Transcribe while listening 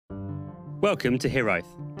Welcome to Hiraeth,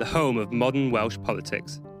 the home of modern Welsh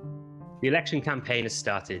politics. The election campaign has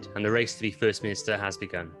started and the race to be First Minister has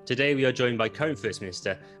begun. Today we are joined by current First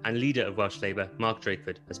Minister and leader of Welsh Labour, Mark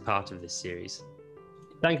Drakeford, as part of this series.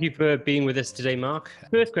 Thank you for being with us today, Mark.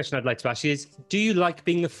 First question I'd like to ask you is, do you like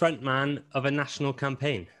being the front man of a national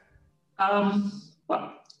campaign?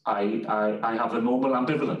 Well, I have a normal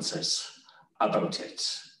ambivalences about it.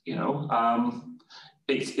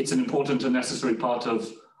 It's an important and necessary part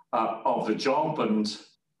of the job, and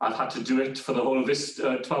I've had to do it for the whole of this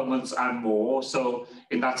 12 months and more. So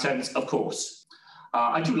in that sense, of course,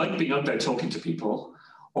 I do like being out there talking to people,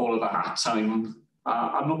 all of that. I'm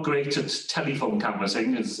not great at telephone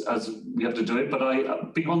canvassing as we have to do it,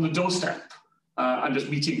 but being on the doorstep and just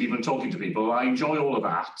meeting people and talking to people, I enjoy all of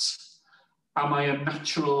that. Am I a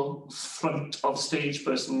natural front of stage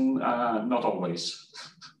person? Not always.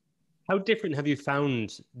 How different have you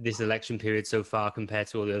found this election period so far compared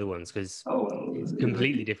to all the other ones? Because it's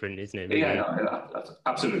completely different, isn't it? Really? Yeah,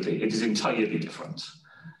 absolutely. It is entirely different,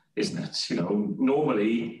 isn't it?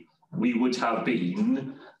 Normally we would have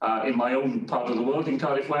been, in my own part of the world, in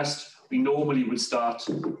Cardiff West, we normally would start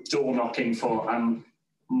door knocking for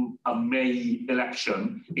a May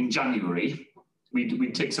election in January.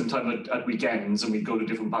 We'd take some time at weekends and we'd go to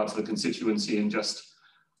different parts of the constituency and just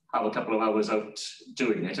have a couple of hours out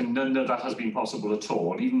doing it. And none of that has been possible at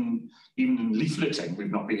all. Even leafleting,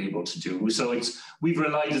 we've not been able to do. So we've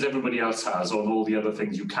relied, as everybody else has, on all the other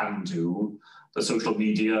things you can do, the social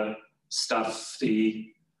media stuff,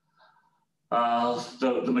 the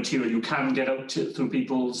material you can get out through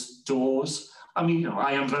people's doors. I mean,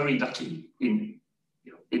 I am very lucky in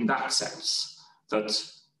that sense that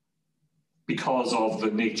because of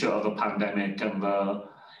the nature of the pandemic and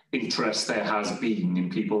the interest there has been in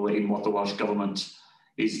people in what the Welsh Government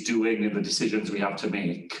is doing and the decisions we have to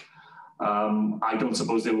make, I don't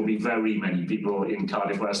suppose there will be very many people in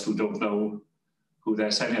Cardiff West who don't know who their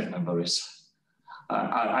Senedd member is.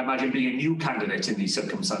 I imagine being a new candidate in these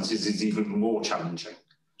circumstances is even more challenging.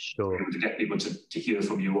 Sure. To get people to hear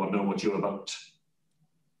from you or know what you're about.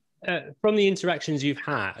 From the interactions you've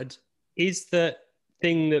had, is the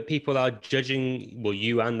thing that people are judging, well,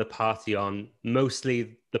 you and the party on,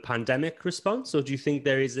 mostly the pandemic response, or do you think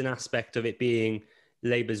there is an aspect of it being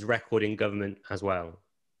Labour's record in government as well?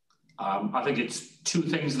 I think it's two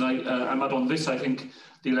things, and I'm not on this. I think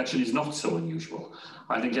the election is not so unusual.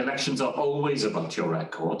 I think elections are always about your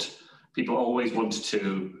record. People always want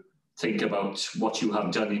to think about what you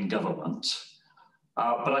have done in government.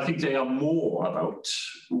 But I think they are more about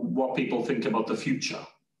what people think about the future.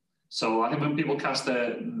 So I think when people cast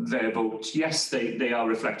their vote, yes, they are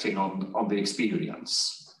reflecting on the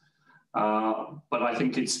experience. But I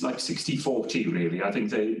think it's like 60-40, really. I think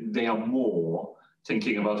they are more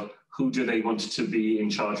thinking about who do they want to be in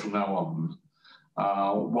charge from now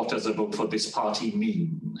on? What does a vote for this party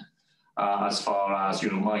mean? As far as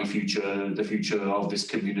my future, the future of this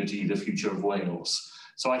community, the future of Wales.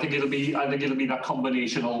 So I think it'll be that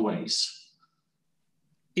combination always.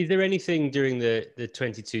 Is there anything during the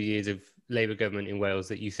 22 years of Labour government in Wales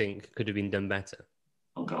that you think could have been done better?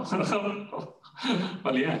 Oh God.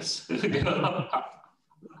 Well, yes.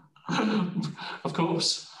 Of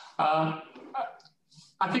course. I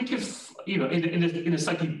think if in a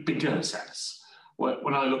slightly bigger sense,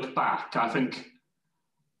 when I look back, I think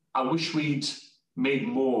I wish we'd made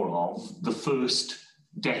more of the first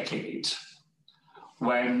decade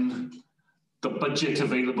when the budget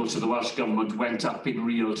available to the Welsh Government went up in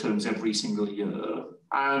real terms every single year.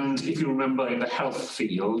 And if you remember, in the health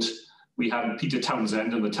field, we had Peter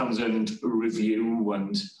Townsend and the Townsend Review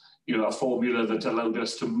and a formula that allowed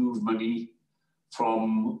us to move money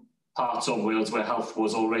from parts of Wales where health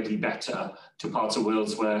was already better to parts of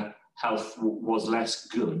Wales where health was less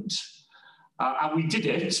good. And we did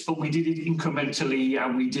it, but we did it incrementally,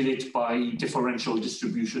 and we did it by differential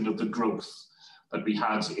distribution of the growth that we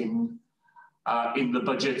had in the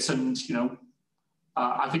budgets. And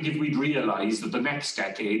I think if we'd realised that the next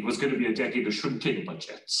decade was going to be a decade of shrinking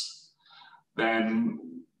budgets,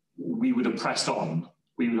 then we would have pressed on.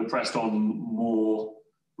 We would have pressed on more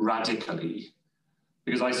radically,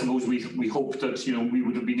 because I suppose we hoped that we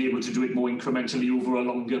would have been able to do it more incrementally over a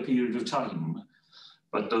longer period of time.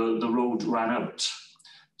 But the road ran out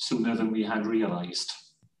sooner than we had realised.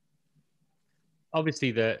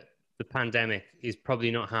 Obviously, the pandemic is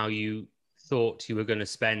probably not how you thought you were going to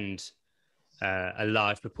spend a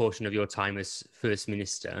large proportion of your time as First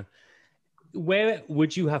Minister. Where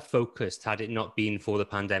would you have focused had it not been for the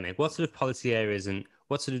pandemic? What sort of policy areas and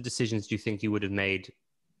what sort of decisions do you think you would have made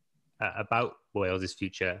about Wales's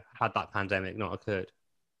future had that pandemic not occurred?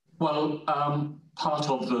 Well, part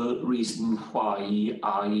of the reason why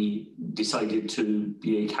I decided to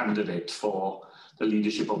be a candidate for the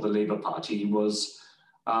leadership of the Labour Party was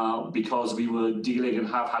because we were dealing and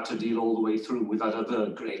have had to deal all the way through with that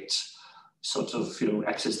other great sort of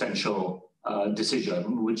existential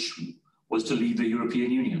decision, which was to leave the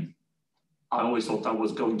European Union. I always thought that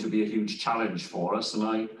was going to be a huge challenge for us,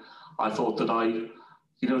 and I thought that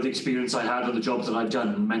the experience I had and the jobs that I've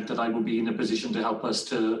done meant that I would be in a position to help us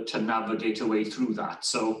to navigate a way through that.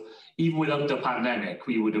 So even without the pandemic,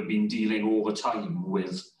 we would have been dealing all the time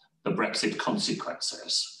with the Brexit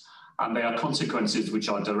consequences. And they are consequences which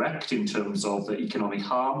are direct in terms of the economic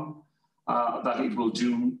harm that it will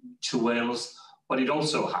do to Wales, but it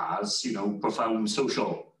also has, profound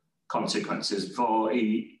social consequences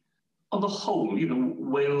on the whole,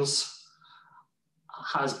 Wales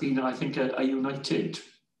has been, I think, a united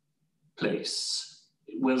place.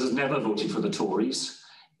 Wales has never voted for the Tories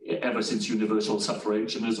ever since universal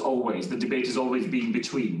suffrage, and the debate has always been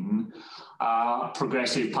between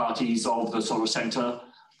progressive parties of the sort of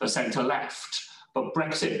centre left. But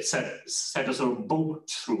Brexit set a sort of bolt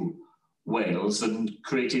through Wales and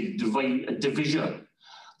created a division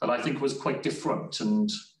that I think was quite different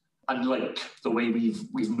and unlike the way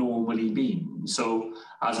we've normally been. So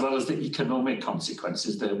as well as the economic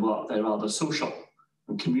consequences, there are the social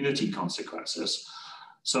and community consequences.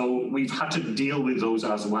 So we've had to deal with those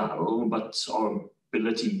as well, but our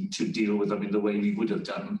ability to deal with them in the way we would have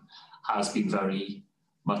done has been very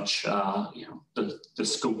much, the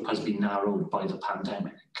scope has been narrowed by the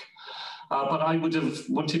pandemic. But I would have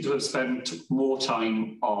wanted to have spent more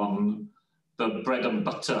time on the bread and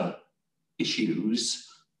butter issues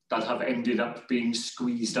that have ended up being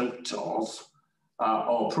squeezed out of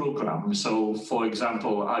our programme. So, for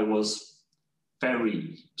example, I was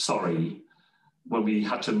very sorry when we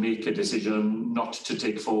had to make a decision not to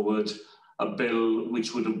take forward a bill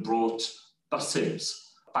which would have brought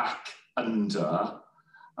buses back under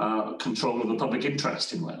control of the public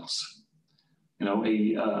interest in Wales.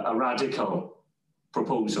 A radical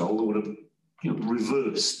proposal that would have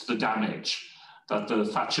reversed the damage that the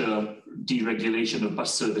Thatcher deregulation of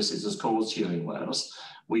bus services has caused here in Wales.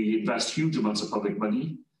 We invest huge amounts of public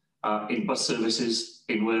money in bus services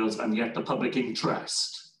in Wales, and yet the public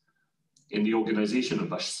interest in the organisation of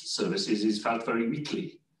bus services is felt very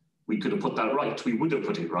weakly. We could have put that right. We would have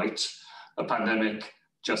put it right. The pandemic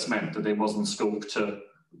just meant that there wasn't scope to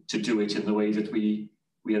do it in the way that we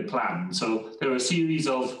had planned. So there are a series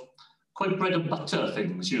of quite bread and butter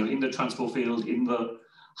things, in the transport field, in the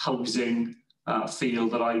housing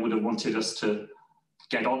field that I would have wanted us to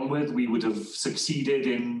get on with. We would have succeeded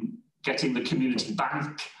in getting the community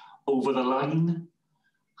bank over the line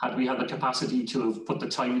had we had the capacity to have put the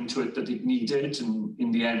time into it that it needed. And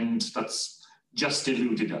in the end, that's just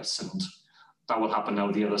eluded us. And that will happen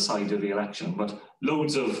now the other side of the election. But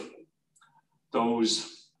loads of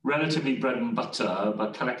those relatively bread and butter,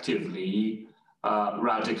 but collectively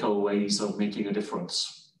radical ways of making a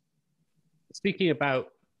difference. Speaking about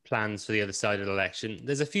plans for the other side of the election,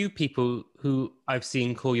 there's a few people who I've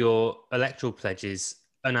seen call your electoral pledges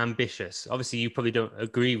unambitious. Obviously, you probably don't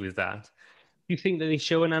agree with that. Do you think that they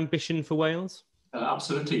show an ambition for Wales?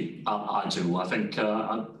 Absolutely, I do. I think,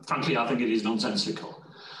 frankly, I think it is nonsensical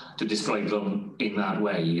to describe them in that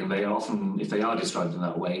way. And they often, if they are described in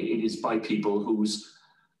that way, it is by people whose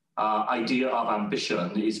idea of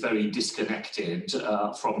ambition is very disconnected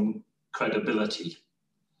from credibility.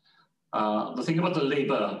 The thing about the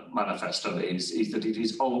Labour manifesto is that it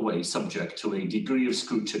is always subject to a degree of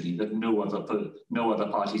scrutiny that no other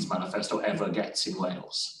party's manifesto ever gets in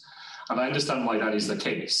Wales. And I understand why that is the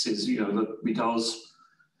case, because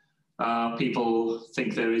people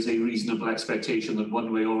think there is a reasonable expectation that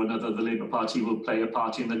one way or another the Labour Party will play a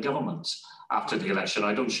part in the government after the election.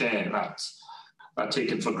 I don't share that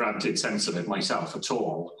taken for granted sense of it myself at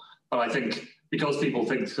all. But I think because people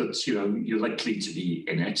think that you're likely to be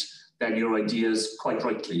in it, then your ideas, quite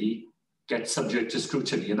rightly, get subject to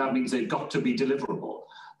scrutiny. And that means they've got to be deliverable.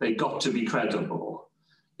 They've got to be credible.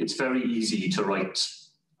 It's very easy to write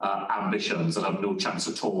ambitions that have no chance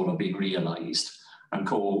at all of being realised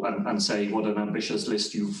and say what an ambitious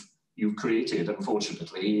list you've created.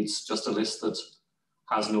 Unfortunately, it's just a list that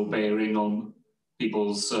has no bearing on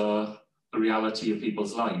people's the reality of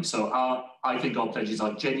people's lives. So I think our pledges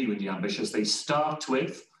are genuinely ambitious. They start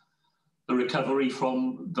with the recovery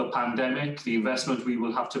from the pandemic, the investment we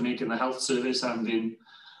will have to make in the health service and in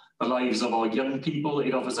the lives of our young people.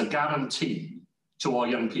 It offers a guarantee to our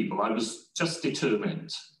young people. I was just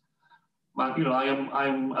determined. I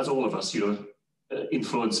am, as all of us,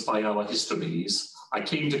 influenced by our histories. I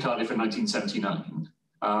came to Cardiff in 1979.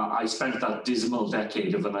 I spent that dismal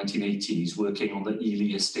decade of the 1980s working on the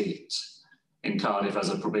Ely estate in Cardiff as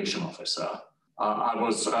a probation officer. I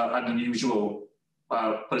was an unusual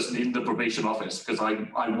person in the probation office because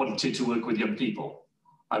I wanted to work with young people.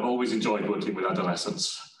 I've always enjoyed working with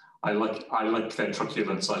adolescents. I like their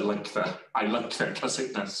truculence. I like their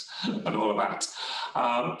cussedness and all of that.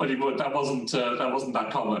 But that wasn't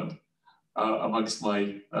that common amongst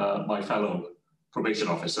my fellow probation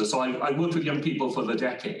officers. So I worked with young people for the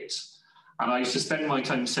decades, and I used to spend my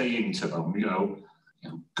time saying to them,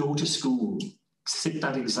 go to school, sit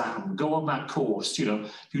that exam, go on that course.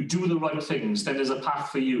 If you do the right things, then there's a path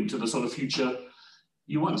for you to the sort of future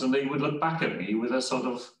you want. And they would look back at me with a sort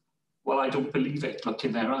of, well, I don't believe it, look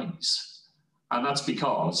in their eyes. And that's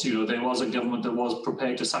because, there was a government that was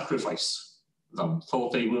prepared to sacrifice them,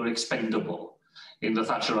 thought they were expendable. In the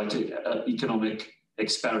Thatcherite economic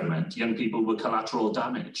experiment, young people were collateral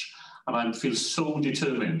damage. And I feel so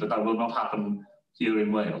determined that will not happen here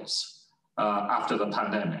in Wales after the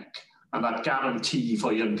pandemic. And that guarantee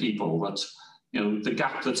for young people that, the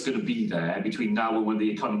gap that's going to be there between now and when the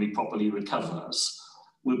economy properly recovers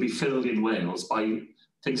will be filled in Wales by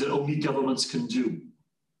things that only governments can do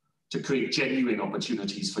to create genuine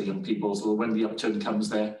opportunities for young people, so when the upturn comes,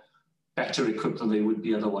 they're better equipped than they would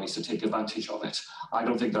be otherwise to take advantage of it. I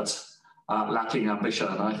don't think that's lacking ambition.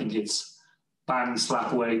 I think it's bang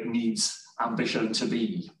slap where it needs ambition to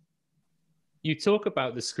be. You talk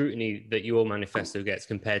about the scrutiny that your manifesto gets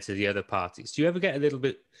compared to the other parties. Do you ever get a little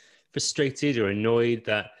bit frustrated or annoyed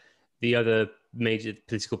that the other major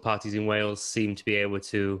political parties in Wales seem to be able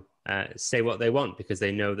to say what they want because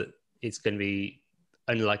they know that it's going to be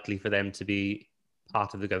unlikely for them to be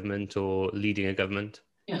part of the government or leading a government?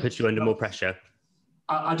 Yeah. Puts you under more pressure.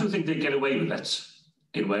 I do think they get away with it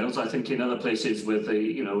in Wales. I think in other places with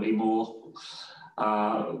a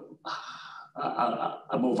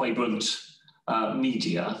more vibrant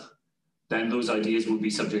media, then those ideas will be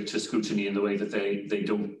subject to scrutiny in the way that they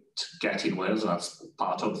don't get in Wales. That's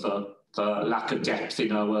part of the lack of depth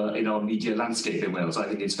in our media landscape in Wales. I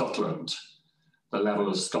think in Scotland, the level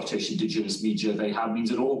of Scottish Indigenous media they have means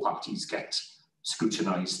that all parties get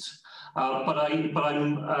scrutinised. But I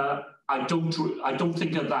don't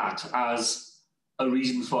think of that as a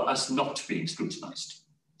reason for us not being scrutinised.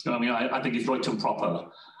 I think it's right and proper,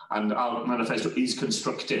 and our manifesto is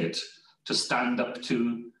constructed to stand up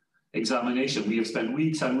to examination. We have spent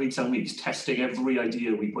weeks and weeks and weeks testing every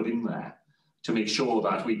idea we put in there to make sure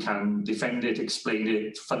that we can defend it, explain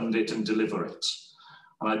it, fund it, and deliver it.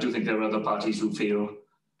 And I do think there are other parties who feel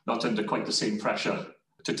not under quite the same pressure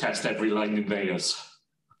to test every line in theirs.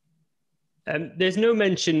 There's no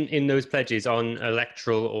mention in those pledges on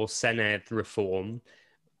electoral or Senedd reform.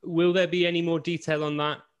 Will there be any more detail on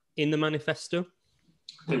that in the manifesto?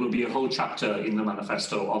 There will be a whole chapter in the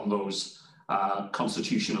manifesto on those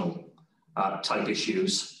constitutional type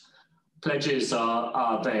issues. Pledges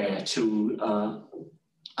are there to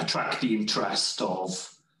attract the interest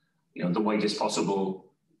of the widest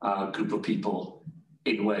possible group of people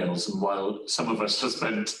in Wales. And while some of us have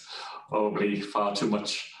spent probably far too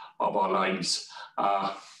much of our lives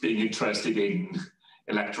being interested in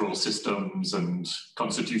electoral systems and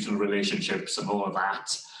constitutional relationships and all of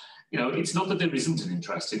that, it's not that there isn't an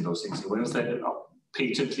interest in those things in Wales. There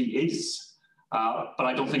patently is. But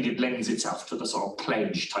I don't think it lends itself to the sort of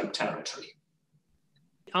pledge type territory.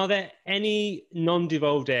 Are there any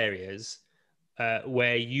non-devolved areas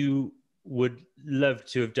where you would love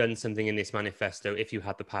to have done something in this manifesto if you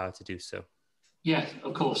had the power to do so? Yeah,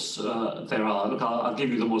 of course there are. Look, I'll give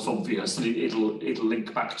you the most obvious, and it'll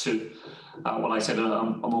link back to what I said a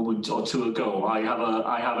moment or two ago. I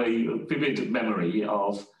have a vivid memory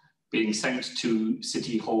of being sent to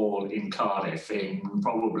City Hall in Cardiff in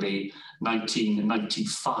probably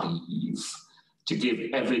 1995 to give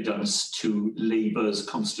evidence to Labour's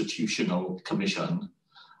Constitutional Commission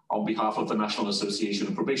on behalf of the National Association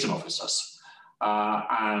of Probation Officers.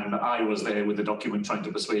 And I was there with a document trying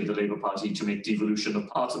to persuade the Labour Party to make devolution a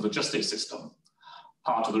part of the justice system,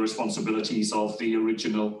 part of the responsibilities of the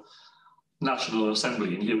original National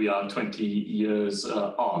Assembly. And here we are 20 years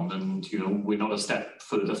on, and we're not a step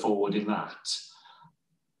further forward in that.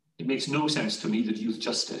 It makes no sense to me that youth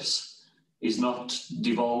justice is not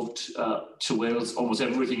devolved to Wales. Almost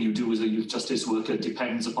everything you do as a youth justice worker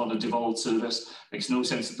depends upon a devolved service. It makes no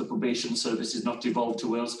sense that the probation service is not devolved to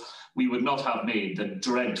Wales. We would not have made the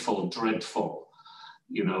dreadful,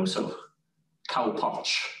 so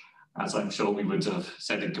cowpotch, as I'm sure we would have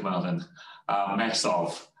said in Carmarthen, mess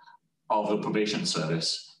of the probation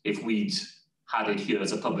service if we'd had it here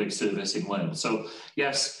as a public service in Wales. So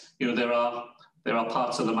yes, there are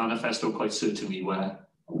parts of the manifesto quite certainly where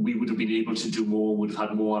we would have been able to do more, would have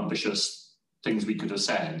had more ambitious things we could have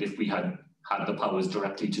said if we had had the powers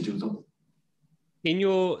directly to do them. In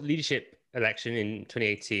your leadership election in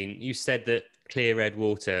 2018, you said that clear red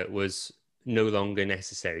water was no longer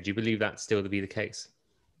necessary. Do you believe that still to be the case?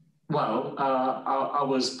 Well, I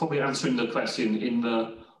was probably answering the question in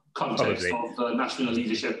the context of the national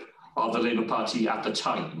leadership of the Labour Party at the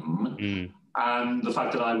time, and the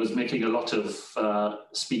fact that I was making a lot of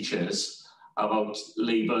speeches about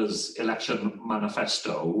Labour's election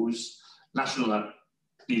manifestos, national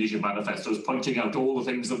leadership manifestos, pointing out all the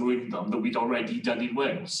things that were in them that we'd already done in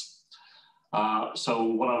Wales. So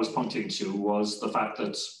what I was pointing to was the fact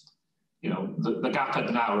that, you know, the gap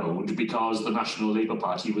had narrowed because the National Labour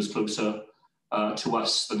Party was closer to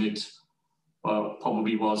us than it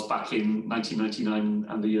probably was back in 1999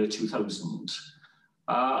 and the year 2000.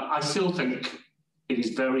 I still think it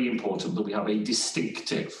is very important that we have a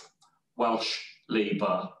distinctive Welsh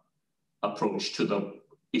Labour approach to the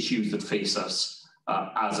issues that face us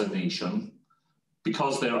as a nation,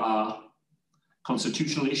 because there are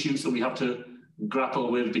constitutional issues that we have to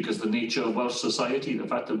grapple with, because the nature of Welsh society, the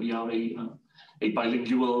fact that we are a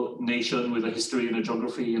bilingual nation with a history and a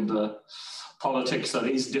geography and a politics that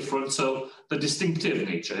is different. So the distinctive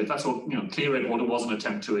nature, that's what, you know, clear red water was an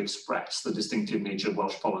attempt to express, the distinctive nature of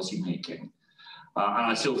Welsh policy making. And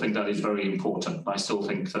I still think that is very important. I still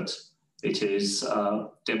think that it is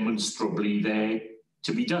demonstrably there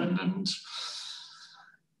to be done. And,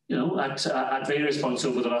 you know, at various points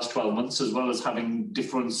over the last 12 months, as well as having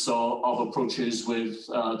difference of approaches with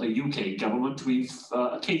the UK government, we've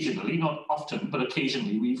occasionally, not often, but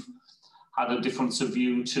occasionally, we've had a difference of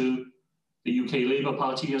view to the UK Labour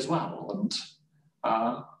Party as well. And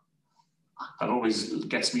that always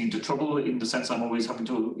gets me into trouble, in the sense I'm always having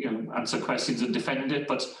to, you know, answer questions and defend it.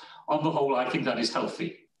 But on the whole, I think that is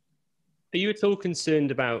healthy. Are you at all concerned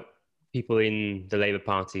about people in the Labour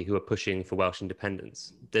Party who are pushing for Welsh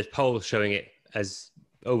independence? There's polls showing it as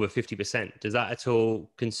over 50%. Does that at all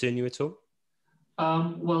concern you at all?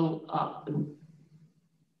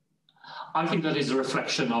 I think that is a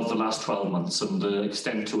reflection of the last 12 months and the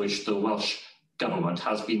extent to which the Welsh Government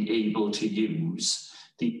has been able to use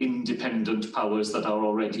the independent powers that are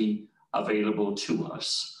already available to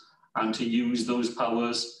us, and to use those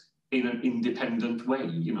powers in an independent way.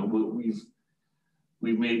 You know,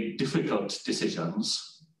 we've made difficult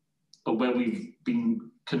decisions, but where we've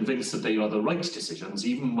been convinced that they are the right decisions,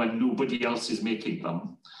 even when nobody else is making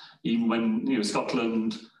them, even when, you know,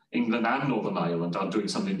 Scotland, England and Northern Ireland are doing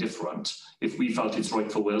something different, if we felt it's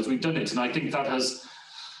right for Wales, we've done it. And I think that has,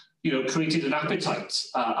 you know, created an appetite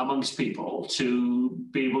amongst people to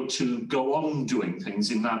be able to go on doing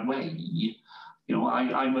things in that way. You know,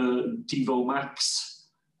 I'm a Devo Max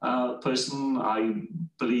person. I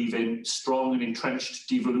believe in strong and entrenched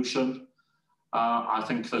devolution. I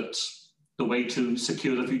think that the way to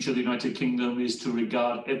secure the future of the United Kingdom is to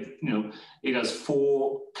regard, you know, it as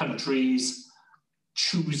 4 countries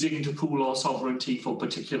choosing to pool our sovereignty for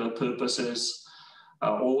particular purposes.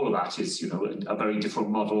 All of that is, you know, a very different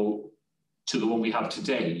model to the one we have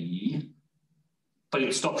today, but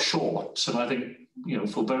it stops short. And I think, you know,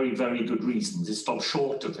 for very, very good reasons, it stops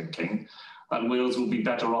short of thinking that Wales will be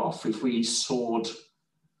better off if we soared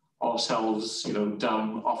ourselves, you know,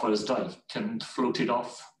 down Offa's Dyke and floated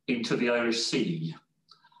off into the Irish Sea.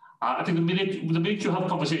 I think the minute you have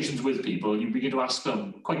conversations with people, you begin to ask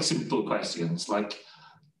them quite simple questions, like,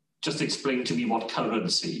 just explain to me what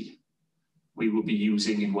currency we will be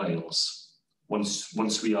using in Wales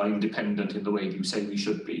once we are independent in the way you say we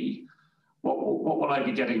should be. What will I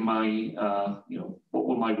be getting my, you know, what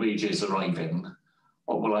will my wages arrive in?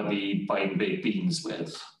 What will I be buying baked beans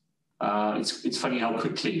with? It's funny how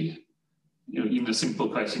quickly, you know, even a simple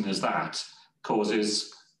question as that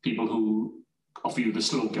causes people who offer you the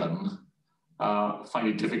slogan find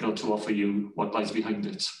it difficult to offer you what lies behind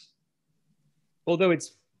it. Although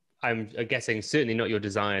it's, I'm guessing, certainly not your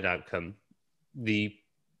desired outcome, the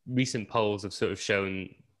recent polls have sort of shown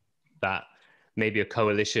that maybe a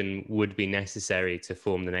coalition would be necessary to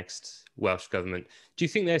form the next Welsh government. Do you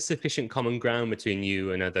think there's sufficient common ground between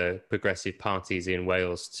you and other progressive parties in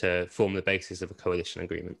Wales to form the basis of a coalition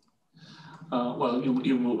agreement? Well,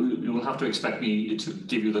 you will have to expect me to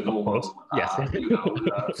give you the normal, yes. You know,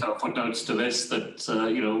 so footnotes to this, that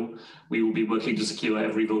you know, we will be working to secure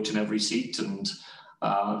every vote in every seat, and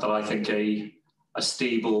that I think a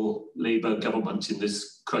stable Labour government in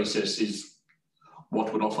this crisis is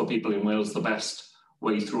what would offer people in Wales the best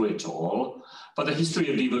way through it all. But the history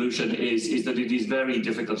of devolution is that it is very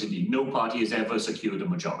difficult indeed. No party has ever secured a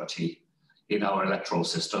majority in our electoral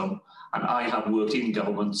system, and I have worked in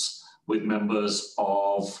governments with members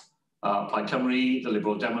of Plaid Cymru, the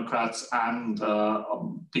Liberal Democrats, and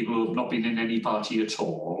people who have not been in any party at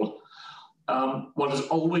all. What has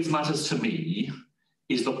always matters to me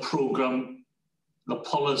is the programme, the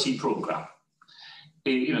policy programme.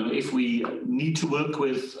 If we need to work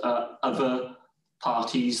with other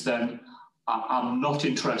parties, then I'm not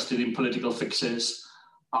interested in political fixes.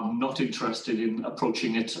 I'm not interested in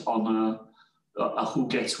approaching it on a who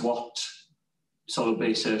gets what sort of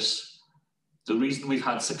basis. The reason we've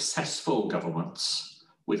had successful governments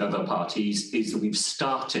with other parties is that we've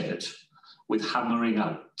started with hammering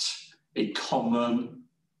out a common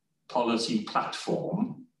policy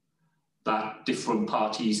platform that different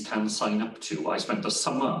parties can sign up to. I spent the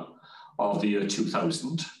summer of the year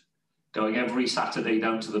 2000 going every Saturday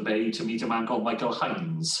down to the Bay to meet a man called Michael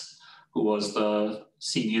Hines, who was the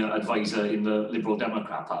senior advisor in the Liberal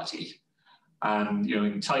Democrat Party. And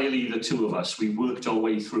entirely the two of us, we worked our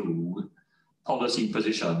way through policy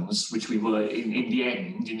positions, which we were in the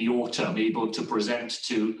end, in the autumn, able to present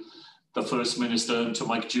to the First Minister and to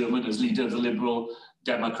Mike German as leader of the Liberal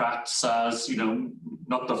Democrats as,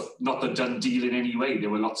 not the done deal in any way.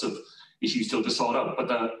 There were lots of issues still to sort out, but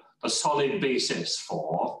the solid basis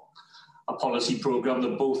for a policy programme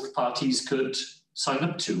that both parties could sign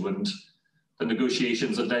up to. And the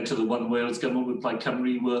negotiations that led to the One Wales government with Plaid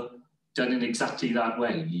Cymru were done in exactly that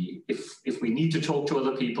way. If we need to talk to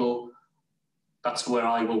other people, that's where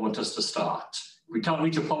I will want us to start. If we can't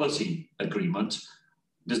reach a policy agreement,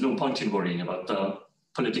 there's no point in worrying about the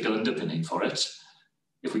political underpinning for it.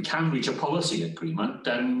 If we can reach a policy agreement,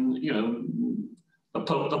 then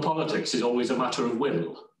the politics is always a matter of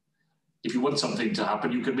will. If you want something to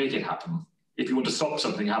happen, you can make it happen. If you want to stop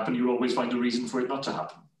something happening, you'll always find a reason for it not to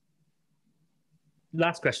happen.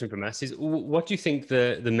 Last question from us is, what do you think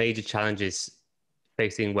the major challenges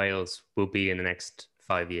facing Wales will be in the next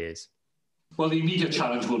 5 years? Well, the immediate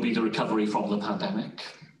challenge will be the recovery from the pandemic,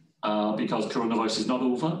 because coronavirus is not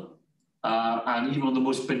over. And even on the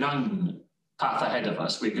most benign path ahead of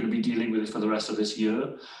us, we're going to be dealing with it for the rest of this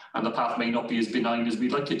year. And the path may not be as benign as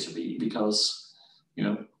we'd like it to be, because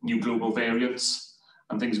new global variants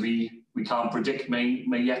and things we can't predict may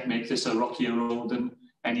yet make this a rockier road than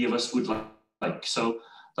any of us would like. So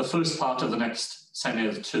the first part of the next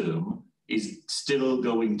Senedd term is still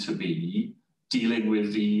going to be dealing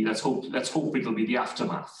with let's hope it'll be the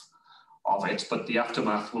aftermath of it, but the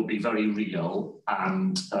aftermath will be very real,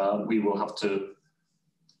 and we will have to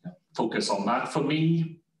focus on that. For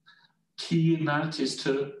me, key in that is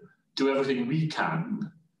to do everything we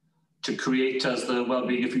can to create, as the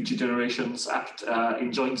Wellbeing of Future Generations Act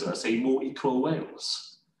enjoins us, a more equal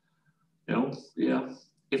Wales.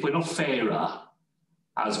 If we're not fairer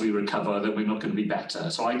as we recover, then we're not going to be better.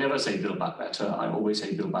 So I never say build back better. I always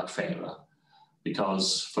say build back fairer,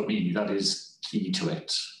 because for me, that is key to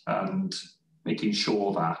it. And making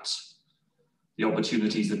sure that the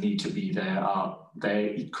opportunities that need to be there are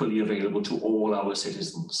equally available to all our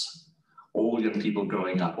citizens, all young people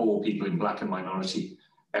growing up, all people in Black and minority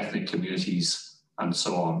ethnic communities, and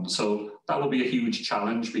so on. So that will be a huge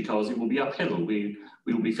challenge, because it will be uphill. We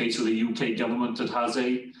will be faced with a UK government that has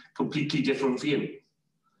a completely different view.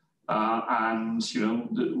 And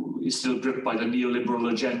is still gripped by the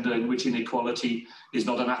neoliberal agenda, in which inequality is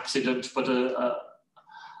not an accident but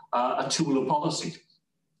a tool of policy.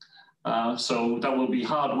 So that will be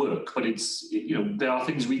hard work, but there are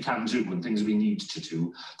things we can do and things we need to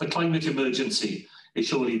do. The climate emergency is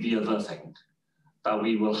surely the other thing that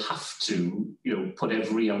we will have to put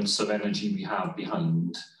every ounce of energy we have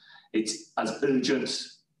behind. It's as urgent,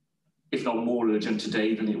 if not more urgent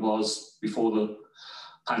today than it was before the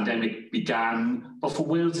pandemic began. But for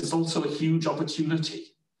Wales, it's also a huge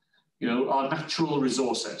opportunity. Our natural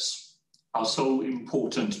resources are so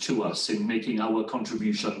important to us in making our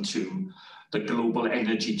contribution to the global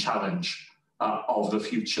energy challenge of the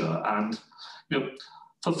future. And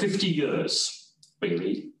for 50 years,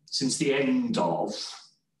 really, since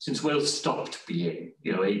Wales stopped being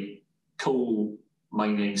a coal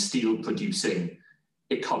mining, steel producing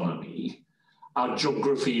economy, our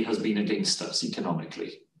geography has been against us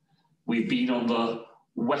economically. We've been on the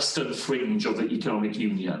western fringe of the economic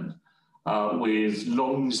union, with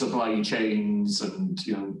long supply chains and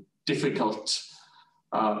difficult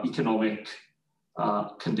economic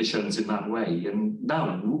conditions in that way. And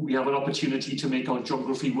now we have an opportunity to make our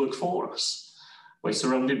geography work for us. We're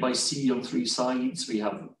surrounded by sea on three sides. We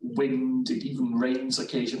have wind. It even rains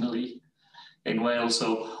occasionally in Wales.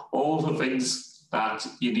 So all the things that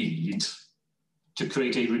you need to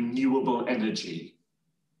create a renewable energy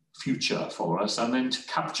future for us, and then to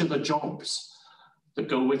capture the jobs that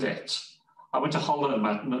go with it. I went to Holland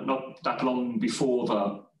not that long before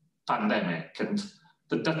the pandemic, and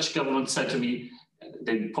the Dutch government said to me,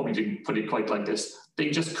 they probably didn't put it quite like this, they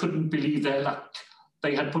just couldn't believe their luck.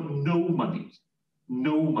 They had put no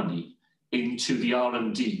money into the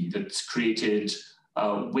R&D that's created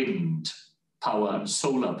wind power and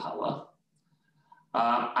solar power,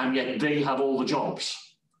 and yet they have all the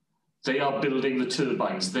jobs. They are building the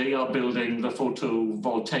turbines, they are building the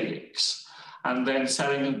photovoltaics, and then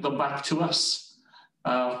selling them back to us.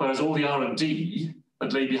 Whereas all the R&D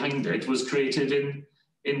that lay behind it was created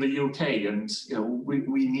in the UK, and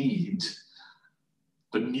we need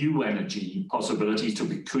the new energy possibilities to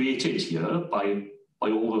be created here by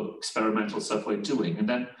all the experimental stuff we're doing, and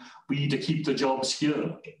then we need to keep the jobs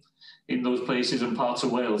here in those places and parts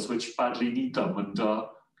of Wales which badly need them and are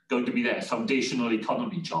going to be there, foundational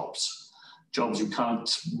economy jobs you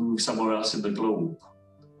can't move somewhere else in the globe,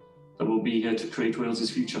 that will be here to create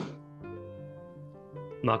Wales's future.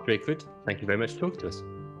 Mark Drakeford, thank you very much for talking to us.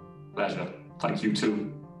 Pleasure. Thank you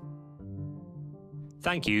too.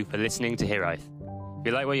 Thank you for listening to Hiraeth. If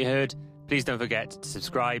you like what you heard, please don't forget to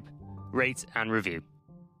subscribe, rate and review.